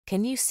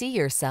Can you see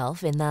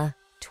yourself in the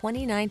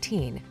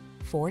 2019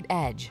 Ford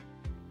Edge?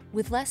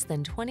 With less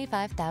than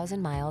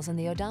 25,000 miles on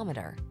the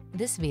odometer,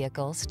 this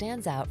vehicle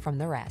stands out from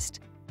the rest.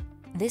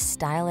 This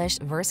stylish,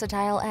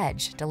 versatile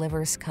Edge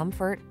delivers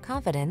comfort,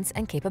 confidence,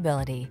 and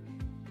capability.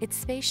 Its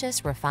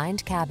spacious,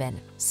 refined cabin,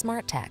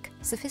 smart tech,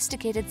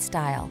 sophisticated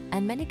style,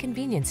 and many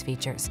convenience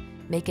features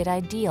make it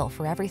ideal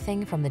for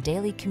everything from the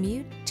daily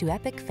commute to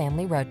epic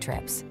family road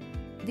trips.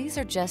 These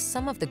are just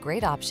some of the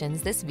great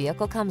options this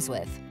vehicle comes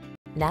with: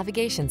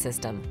 navigation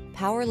system,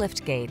 power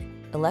liftgate,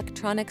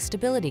 electronic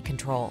stability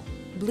control,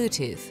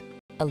 Bluetooth,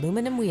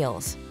 aluminum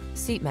wheels,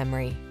 seat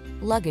memory,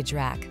 luggage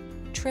rack,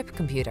 trip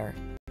computer,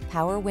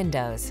 power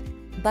windows,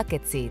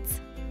 bucket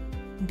seats.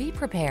 Be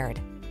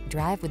prepared.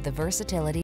 Drive with the versatility